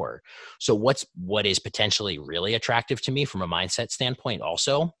business for. So what is potentially really attractive to me from a mindset standpoint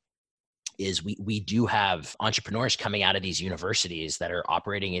also is we do have entrepreneurs coming out of these universities that are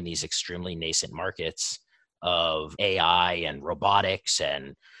operating in these extremely nascent markets of AI and robotics,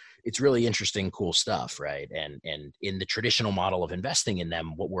 and it's really interesting, cool stuff, right? And in the traditional model of investing in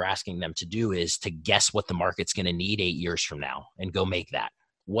them, what we're asking them to do is to guess what the market's going to need 8 years from now and go make that.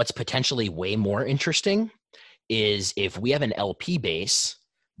 What's potentially way more interesting is if we have an LP base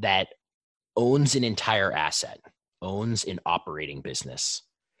that owns an entire asset, owns an operating business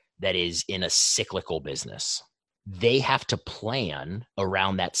that is in a cyclical business. they have to plan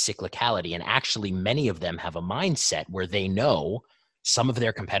around that cyclicality. And actually, many of them have a mindset where they know some of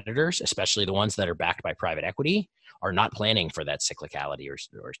their competitors, especially the ones that are backed by private equity, are not planning for that cyclicality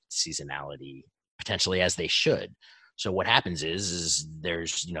or seasonality potentially as they should. So what happens is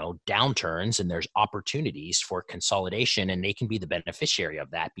there's, downturns and there's opportunities for consolidation, and they can be the beneficiary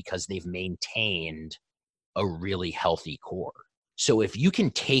of that because they've maintained a really healthy core. So if you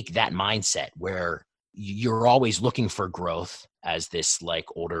can take that mindset where you're always looking for growth as this like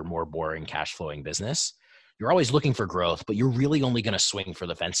older, more boring cash flowing business, you're always looking for growth, but you're really only going to swing for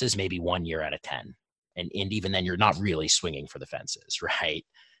the fences maybe 1 year out of 10. And even then you're not really swinging for the fences, right?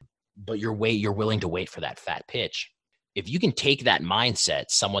 But you're willing to wait for that fat pitch. If you can take that mindset,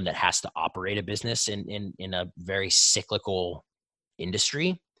 someone that has to operate a business in a very cyclical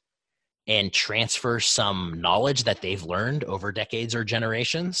industry, and transfer some knowledge that they've learned over decades or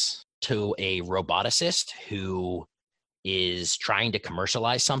generations to a roboticist who is trying to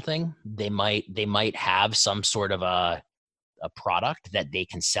commercialize something, they might have some sort of a product that they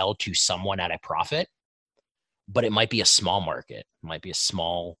can sell to someone at a profit, but it might be a small market, it might be a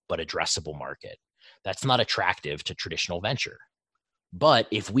small but addressable market. That's not attractive to traditional venture. But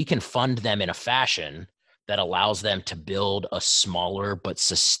if we can fund them in a fashion that allows them to build a smaller but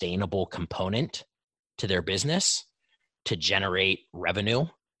sustainable component to their business to generate revenue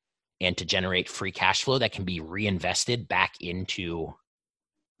and to generate free cash flow that can be reinvested back into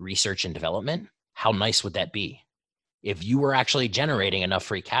research and development, how nice would that be? If you were actually generating enough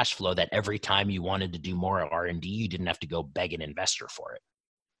free cash flow that every time you wanted to do more R&D, you didn't have to go beg an investor for it,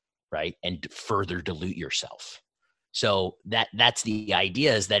 right? And further dilute yourself. So that's the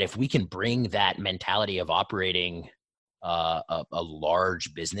idea, is that if we can bring that mentality of operating a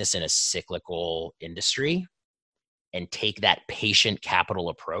large business in a cyclical industry and take that patient capital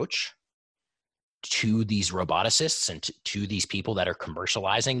approach to these roboticists and to these people that are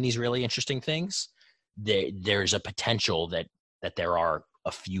commercializing these really interesting things, there's a potential that there are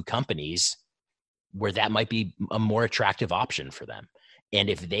a few companies where that might be a more attractive option for them. And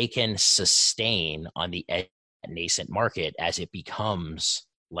if they can sustain on the edge nascent market as it becomes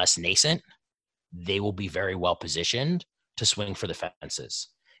less nascent, they will be very well positioned to swing for the fences.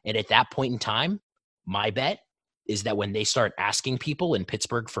 And at that point in time, my bet is that when they start asking people in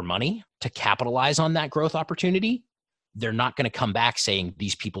Pittsburgh for money to capitalize on that growth opportunity, they're not going to come back saying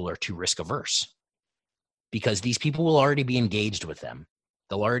these people are too risk averse, because these people will already be engaged with them.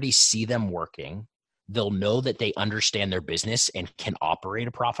 They'll already see them working. They'll know that they understand their business and can operate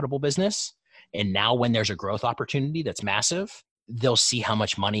a profitable business. And now when there's a growth opportunity that's massive, they'll see how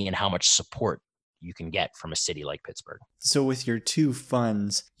much money and how much support you can get from a city like Pittsburgh. So with your two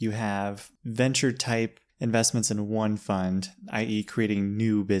funds, you have venture type investments in one fund, i.e. creating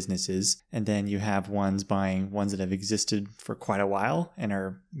new businesses, and then you have buying ones that have existed for quite a while and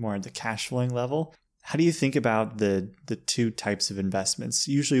are more at the cash flowing level. How do you think about the two types of investments?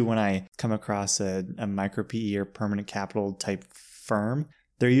 Usually when I come across a micro PE or permanent capital type firm,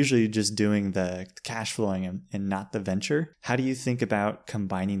 they're usually just doing the cash flowing and not the venture. How do you think about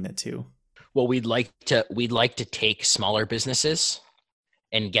combining the two? Well, we'd like to take smaller businesses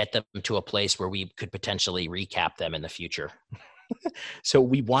and get them to a place where we could potentially recap them in the future. So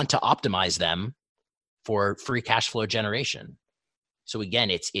we want to optimize them for free cash flow generation. So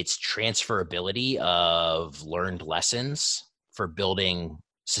again, it's transferability of learned lessons for building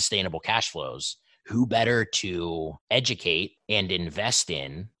sustainable cash flows. Who better to educate and invest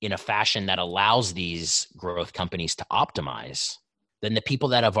in a fashion that allows these growth companies to optimize than the people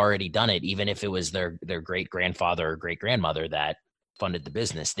that have already done it, even if it was their great grandfather or great grandmother that funded the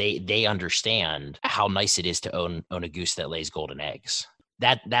business. They understand how nice it is to own a goose that lays golden eggs.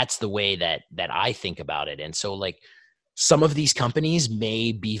 That's the way that I think about it. And so like some of these companies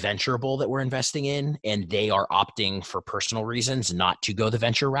may be venturable that we're investing in, and they are opting for personal reasons not to go the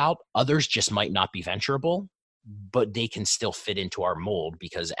venture route. Others just might not be venturable, but they can still fit into our mold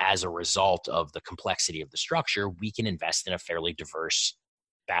because as a result of the complexity of the structure, we can invest in a fairly diverse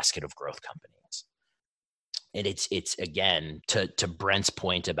basket of growth companies. And it's again, to Brent's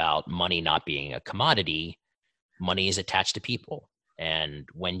point about money not being a commodity, money is attached to people. And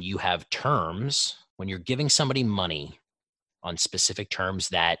when you have terms, when you're giving somebody money on specific terms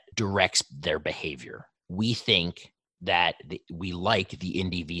that directs their behavior, we think that we like the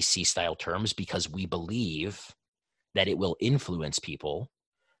indie VC style terms because we believe that it will influence people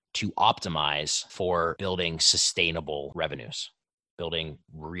to optimize for building sustainable revenues, building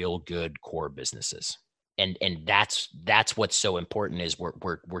real good core businesses. And that's what's so important is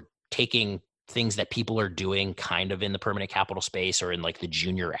we're taking things that people are doing kind of in the permanent capital space or in like the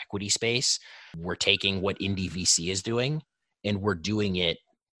junior equity space. We're taking what Indie VC is doing and we're doing it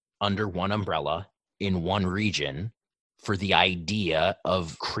under one umbrella in one region for the idea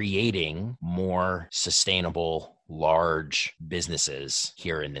of creating more sustainable, large businesses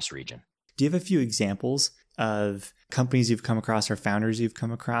here in this region. Do you have a few examples of companies you've come across or founders you've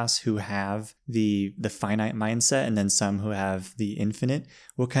come across who have the finite mindset and then some who have the infinite?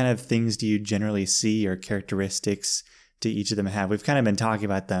 What kind of things do you generally see or characteristics do each of them have? We've kind of been talking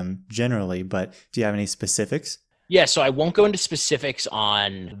about them generally, but do you have any specifics? Yeah, so I won't go into specifics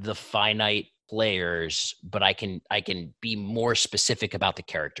on the finite players, but I can be more specific about the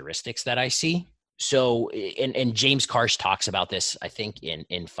characteristics that I see. So, and James Karsh talks about this, I think,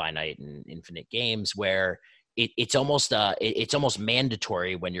 in Finite and Infinite Games, where it's almost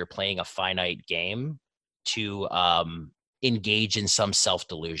mandatory when you're playing a finite game to engage in some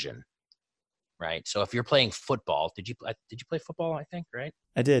self-delusion, right? So, if you're playing football, did you play football? I think, right?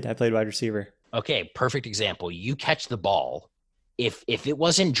 I did. I played wide receiver. Okay, perfect example. You catch the ball. If it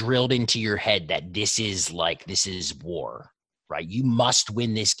wasn't drilled into your head that this is war, right? You must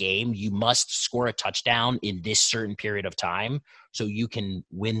win this game. You must score a touchdown in this certain period of time so you can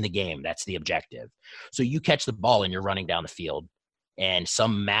win the game. That's the objective. So you catch the ball and you're running down the field and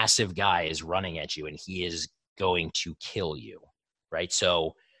some massive guy is running at you and he is going to kill you, right?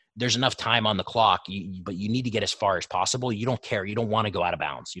 So there's enough time on the clock, but you need to get as far as possible. You don't care. You don't want to go out of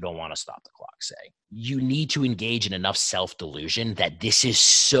bounds. You don't want to stop the clock, say. You need to engage in enough self-delusion that this is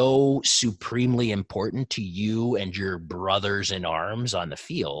so supremely important to you and your brothers in arms on the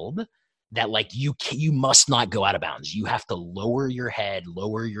field that like you must not go out of bounds. You have to lower your head,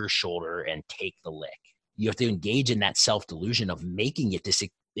 lower your shoulder, and take the lick. You have to engage in that self-delusion of making it this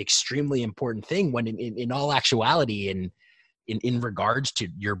extremely important thing when in all actuality and in regards to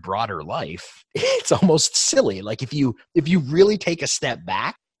your broader life, it's almost silly. Like if you really take a step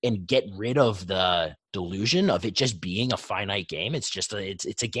back and get rid of the delusion of it just being a finite game, it's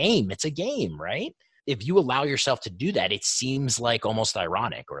a game. It's a game, right? If you allow yourself to do that, it seems like almost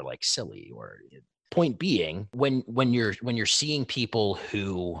ironic or like silly. Or point being, when you're seeing people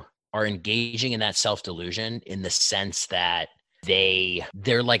who are engaging in that self-delusion in the sense that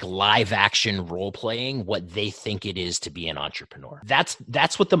they're like live action role playing what they think it is to be an entrepreneur.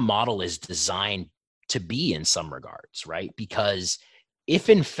 That's what the model is designed to be in some regards, right? Because if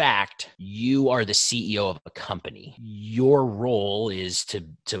in fact you are the CEO of a company, your role is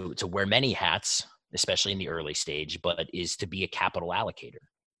to wear many hats, especially in the early stage, but is to be a capital allocator.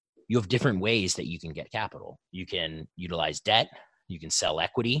 You have different ways that you can get capital. You can utilize debt, you can sell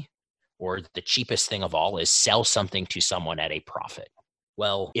equity, or the cheapest thing of all is sell something to someone at a profit.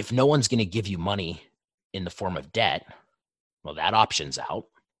 Well, if no one's going to give you money in the form of debt, well, that option's out.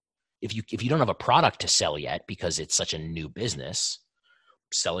 If you don't have a product to sell yet because it's such a new business,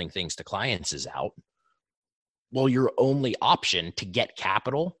 selling things to clients is out. Well, your only option to get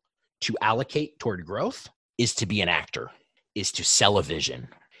capital to allocate toward growth is to be an actor, is to sell a vision,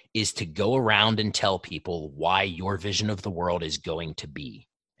 is to go around and tell people why your vision of the world is going to be.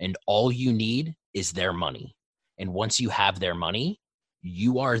 And all you need is their money. And once you have their money,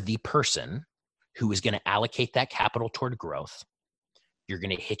 you are the person who is going to allocate that capital toward growth. You're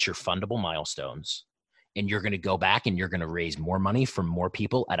going to hit your fundable milestones and you're going to go back and you're going to raise more money from more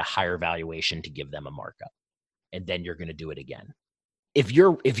people at a higher valuation to give them a markup. And then you're going to do it again. If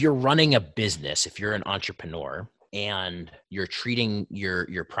you're running a business, if you're an entrepreneur and you're treating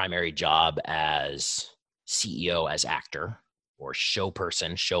your primary job as CEO, as actor, or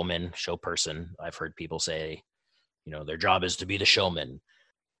showperson, I've heard people say, their job is to be the showman.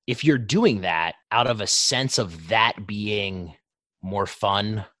 If you're doing that out of a sense of that being more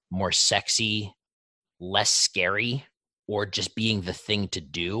fun, more sexy, less scary, or just being the thing to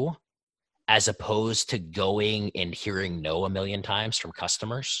do, as opposed to going and hearing no a million times from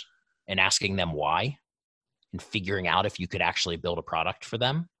customers and asking them why and figuring out if you could actually build a product for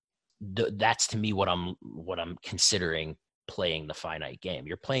them, that's to me what I'm considering playing the finite game.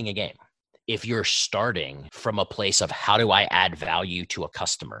 You're playing a game. If you're starting from a place of how do I add value to a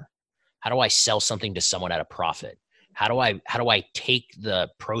customer? How do I sell something to someone at a profit? How do I take the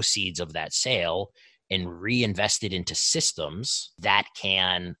proceeds of that sale and reinvest it into systems that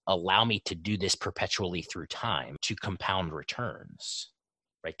can allow me to do this perpetually through time to compound returns,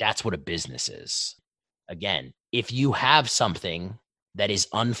 right? That's what a business is. Again, if you have something that is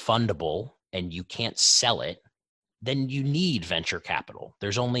unfundable and you can't sell it, then you need venture capital.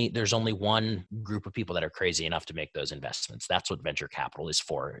 There's only one group of people that are crazy enough to make those investments. That's what venture capital is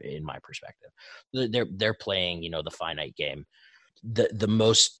for, in my perspective. They're playing, the finite game. The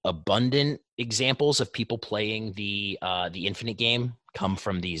most abundant examples of people playing the infinite game come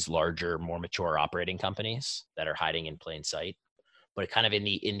from these larger, more mature operating companies that are hiding in plain sight. But kind of in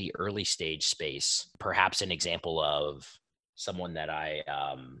the early stage space, perhaps an example of someone that I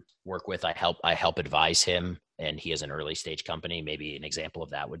work with, I help advise him, and he has an early stage company. Maybe an example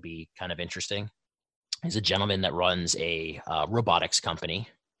of that would be kind of interesting. He's a gentleman that runs a robotics company,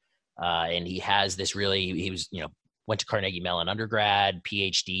 and he has this he was, went to Carnegie Mellon undergrad,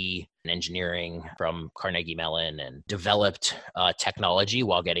 PhD in engineering from Carnegie Mellon, and developed technology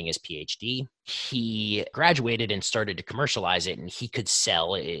while getting his PhD. He graduated and started to commercialize it, and he could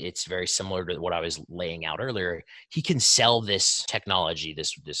sell. It's very similar to what I was laying out earlier. He can sell this technology,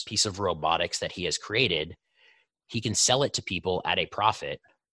 this piece of robotics that he has created. He can sell it to people at a profit,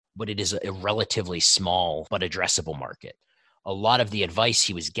 but it is a relatively small but addressable market. A lot of the advice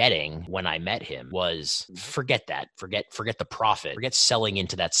he was getting when I met him was forget that, forget the profit, forget selling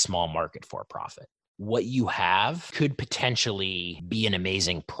into that small market for a profit. What you have could potentially be an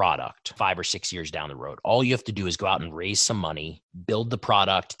amazing product 5 or 6 years down the road. All you have to do is go out and raise some money, build the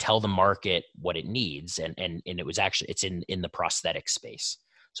product, tell the market what it needs. And it was actually, it's in the prosthetic space.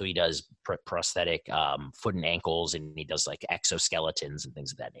 So he does prosthetic foot and ankles, and he does like exoskeletons and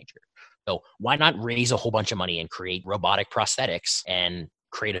things of that nature. So why not raise a whole bunch of money and create robotic prosthetics and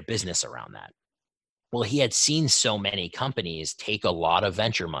create a business around that? Well, he had seen so many companies take a lot of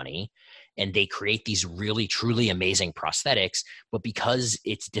venture money and they create these really, truly amazing prosthetics. But because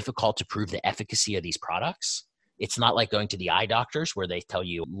it's difficult to prove the efficacy of these products, it's not like going to the eye doctors where they tell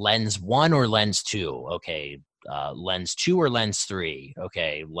you lens 1 or lens 2. Okay, lens 2 or lens 3.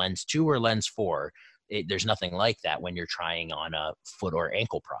 Okay, lens 2 or lens 4. There's nothing like that when you're trying on a foot or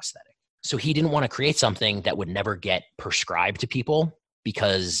ankle prosthetic. So he didn't want to create something that would never get prescribed to people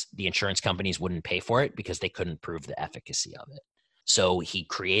because the insurance companies wouldn't pay for it because they couldn't prove the efficacy of it. So he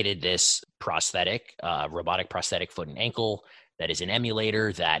created this prosthetic, robotic prosthetic foot and ankle that is an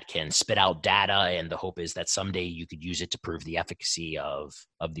emulator that can spit out data. And the hope is that someday you could use it to prove the efficacy of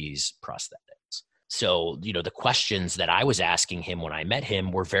these prosthetics. So, the questions that I was asking him when I met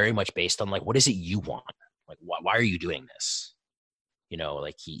him were very much based on like, what is it you want? Like, why are you doing this?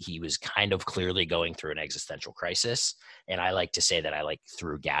 Like he was kind of clearly going through an existential crisis. And I like to say that I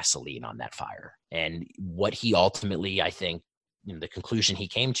threw gasoline on that fire. And what he ultimately, I think, the conclusion he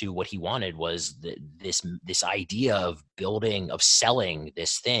came to, what he wanted was this idea of selling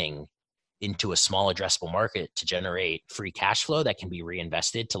this thing into a small addressable market to generate free cash flow that can be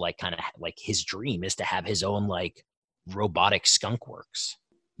reinvested to his dream is to have his own robotic skunk works.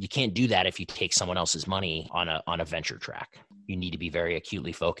 You can't do that if you take someone else's money on a venture track. You need to be very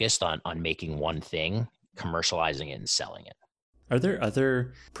acutely focused on making one thing, commercializing it and selling it. Are there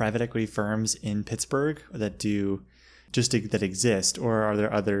other private equity firms in Pittsburgh that exist, or are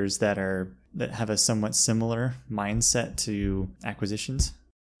there others that have a somewhat similar mindset to acquisitions?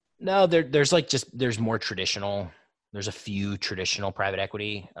 No, there's more traditional. There's a few traditional private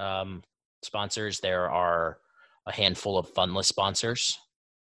equity sponsors. There are a handful of fundless sponsors.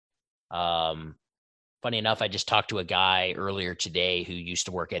 Funny enough, I just talked to a guy earlier today who used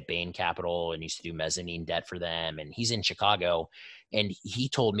to work at Bain Capital and used to do mezzanine debt for them. And he's in Chicago. And he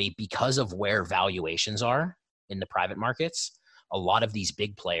told me because of where valuations are in the private markets, a lot of these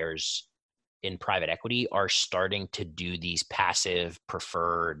big players in private equity are starting to do these passive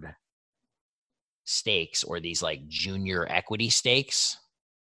preferred stakes or these junior equity stakes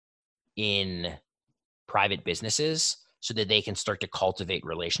in private businesses so that they can start to cultivate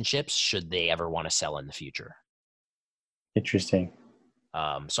relationships should they ever want to sell in the future. Interesting.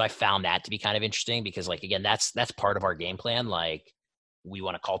 So I found that to be kind of interesting because again, that's part of our game plan. We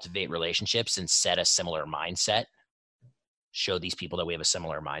want to cultivate relationships and set a similar mindset, show these people that we have a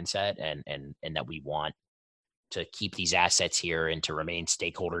similar mindset and that we want to keep these assets here and to remain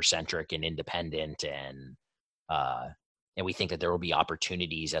stakeholder centric and independent. And we think that there will be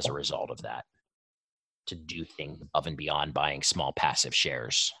opportunities as a result of that to do things above and beyond buying small passive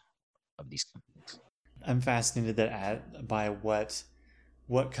shares of these companies. I'm fascinated by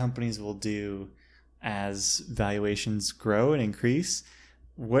what companies will do as valuations grow and increase.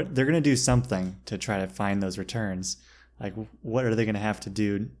 What they're going to do something to try to find those returns. What are they going to have to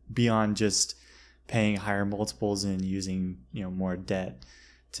do beyond just paying higher multiples and using more debt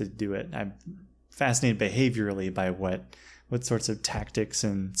to do it? I'm fascinated behaviorally by what sorts of tactics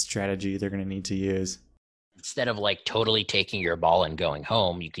and strategy they're going to need to use. Instead of totally taking your ball and going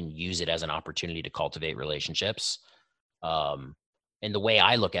home, you can use it as an opportunity to cultivate relationships. And the way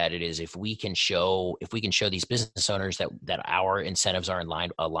I look at it is if we can show these business owners that our incentives are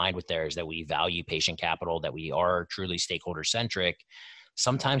aligned with theirs, that we value patient capital, that we are truly stakeholder centric,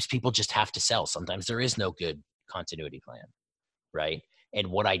 sometimes people just have to sell. Sometimes there is no good continuity plan, right? And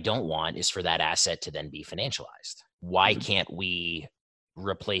what I don't want is for that asset to then be financialized. Why can't we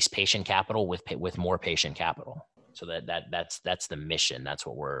replace patient capital with more patient capital? So that's the mission. That's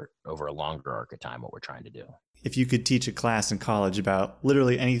what we're, over a longer arc of time, what we're trying to do. If you could teach a class in college about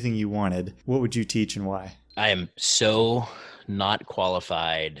literally anything you wanted, what would you teach and why? I am so not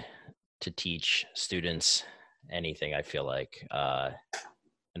qualified to teach students anything, I feel like.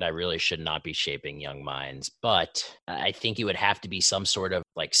 And I really should not be shaping young minds. But I think it would have to be some sort of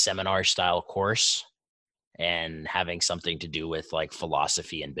like seminar style course and having something to do with like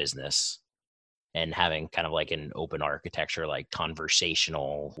philosophy and business, and having kind of like an open architecture, like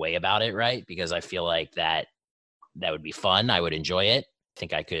conversational way about it, right? Because I feel like that would be fun. I would enjoy it. I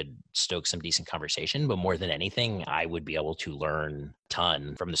think I could stoke some decent conversation, but more than anything, I would be able to learn a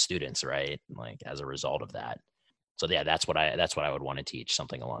ton from the students, right? Like as a result of that. So yeah, that's what I would want to teach,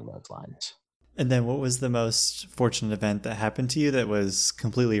 something along those lines. And then what was the most fortunate event that happened to you that was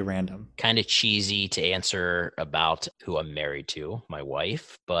completely random? Kind of cheesy to answer about who I'm married to, my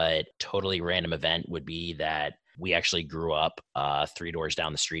wife, but totally random event would be that we actually grew up 3 doors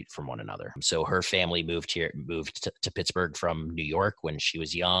down the street from one another. So her family moved to Pittsburgh from New York when she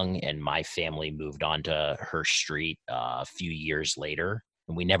was young, and my family moved on to her street a few years later.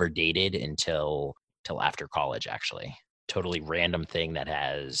 And we never dated until after college, actually. Totally random thing that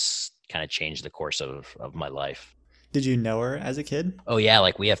has kind of changed the course of my life. Did you know her as a kid? Oh yeah,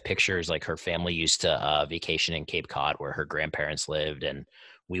 like we have pictures. Like her family used to vacation in Cape Cod where her grandparents lived, and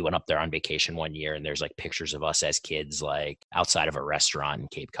we went up there on vacation one year, and there's like pictures of us as kids, like outside of a restaurant in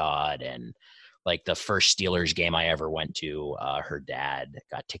Cape Cod. And like the first Steelers game I ever went to, her dad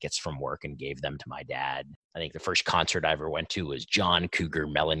got tickets from work and gave them to my dad. I think the first concert I ever went to was John Cougar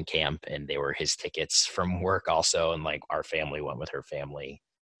Mellencamp, and they were his tickets from work also. And like our family went with her family.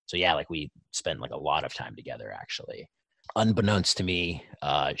 So yeah, like we spent like a lot of time together, actually. Unbeknownst to me,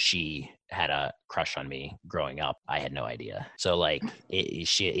 she had a crush on me growing up. I had no idea. So like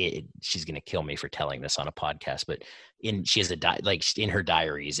she's going to kill me for telling this on a podcast, but she has in her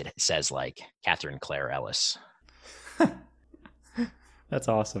diaries, it says like Catherine Claire Ellis. That's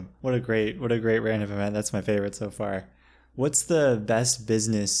awesome. What a great random event. That's my favorite so far. What's the best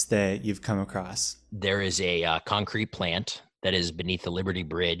business that you've come across? There is a concrete plant that is beneath the Liberty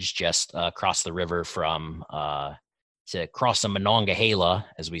Bridge, just across the river from to cross the Monongahela,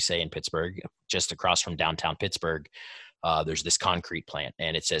 as we say in Pittsburgh, just across from downtown Pittsburgh. There's this concrete plant,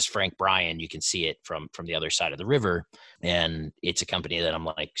 and it says Frank Bryan. You can see it from the other side of the river, and it's a company that I'm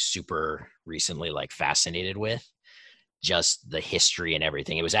like super recently like fascinated with, just the history and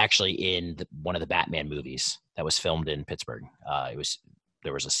everything. It was actually in one of the Batman movies that was filmed in Pittsburgh.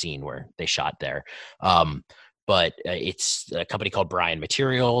 There was a scene where they shot there, but it's a company called Bryan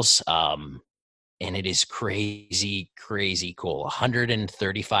Materials. And it is crazy, crazy cool.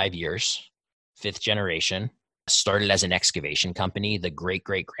 135 years, 5th generation. Started as an excavation company. The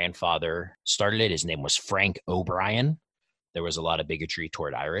great-great-grandfather started it. His name was Frank O'Brien. There was a lot of bigotry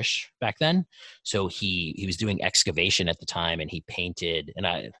toward Irish back then. So he was doing excavation at the time, and he painted, and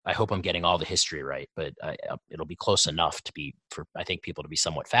I hope I'm getting all the history right, but it'll be close enough for I think people to be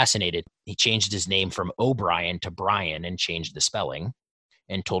somewhat fascinated. He changed his name from O'Brien to Bryan and changed the spelling,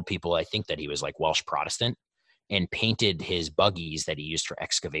 and told people, I think, that he was like Welsh Protestant, and painted his buggies that he used for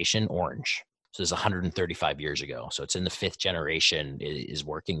excavation orange. So this is 135 years ago. So it's in the 5th generation is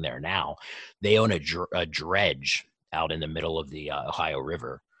working there now. They own a dredge out in the middle of the Ohio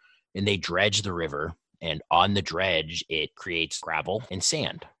River, and they dredge the river, and on the dredge, it creates gravel and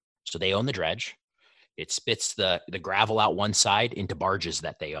sand. So they own the dredge. It spits the gravel out one side into barges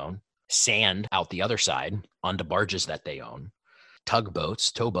that they own, sand out the other side onto barges that they own.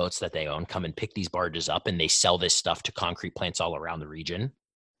 Tugboats, towboats that they own come and pick these barges up, and they sell this stuff to concrete plants all around the region,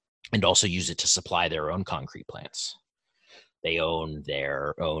 and also use it to supply their own concrete plants. They own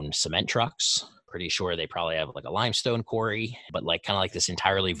their own cement trucks. Pretty sure they probably have like a limestone quarry, but like kind of like this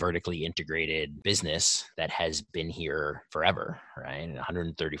entirely vertically integrated business that has been here forever, right?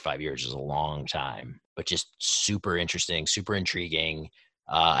 135 years is a long time, but just super interesting, super intriguing.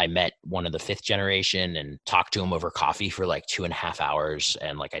 I met one of the 5th generation and talked to him over coffee for like 2.5 hours.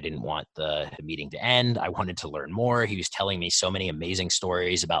 And like, I didn't want the meeting to end. I wanted to learn more. He was telling me so many amazing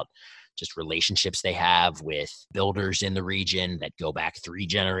stories about just relationships they have with builders in the region that go back 3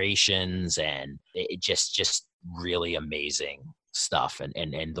 generations. And it just really amazing stuff.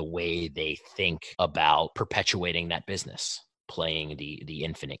 And the way they think about perpetuating that business. playing the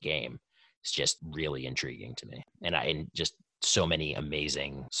infinite game. It's just really intriguing to me. And just so many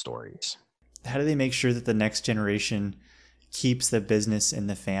amazing stories. How do they make sure that the next generation keeps the business in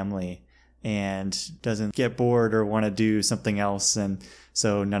the family and doesn't get bored or want to do something else, and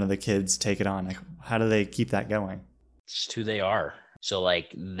so none of the kids take it on? Like, how do they keep that going? It's who they are. So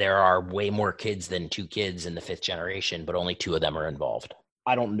like there are way more kids than 2 kids in the 5th generation, but only 2 of them are involved.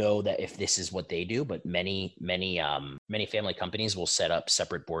 I don't know that if this is what they do, but many family companies will set up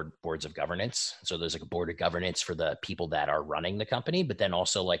separate boards of governance. So there's like a board of governance for the people that are running the company, but then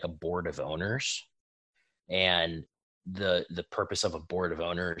also like a board of owners. And the purpose of a board of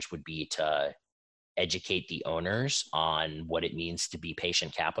owners would be to educate the owners on what it means to be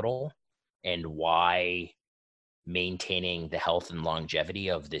patient capital and why maintaining the health and longevity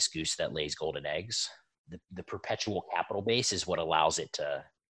of this goose that lays golden eggs, the perpetual capital base, is what allows it to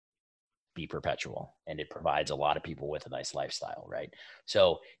be perpetual, and it provides a lot of people with a nice lifestyle, right?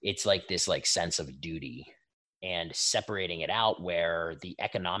 So it's like this like sense of duty, and separating it out where the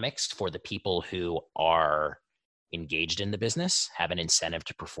economics for the people who are engaged in the business have an incentive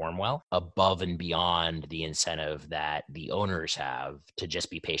to perform well above and beyond the incentive that the owners have to just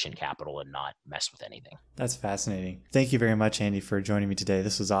be patient capital and not mess with anything. That's fascinating. Thank you very much, Andy, for joining me today.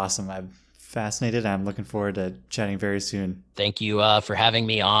 This was awesome. I'm fascinated. I'm looking forward to chatting very soon. Thank you for having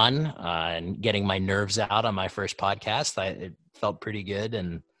me on and getting my nerves out on my first podcast. It felt pretty good,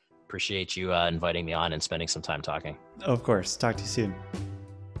 and appreciate you inviting me on and spending some time talking. Of course. Talk to you soon.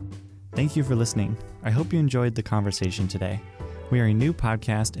 Thank you for listening. I hope you enjoyed the conversation today. We are a new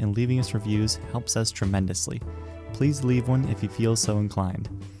podcast, and leaving us reviews helps us tremendously. Please leave one if you feel so inclined.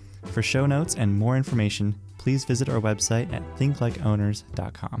 For show notes and more information, please visit our website at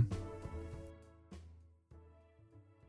thinklikeowners.com.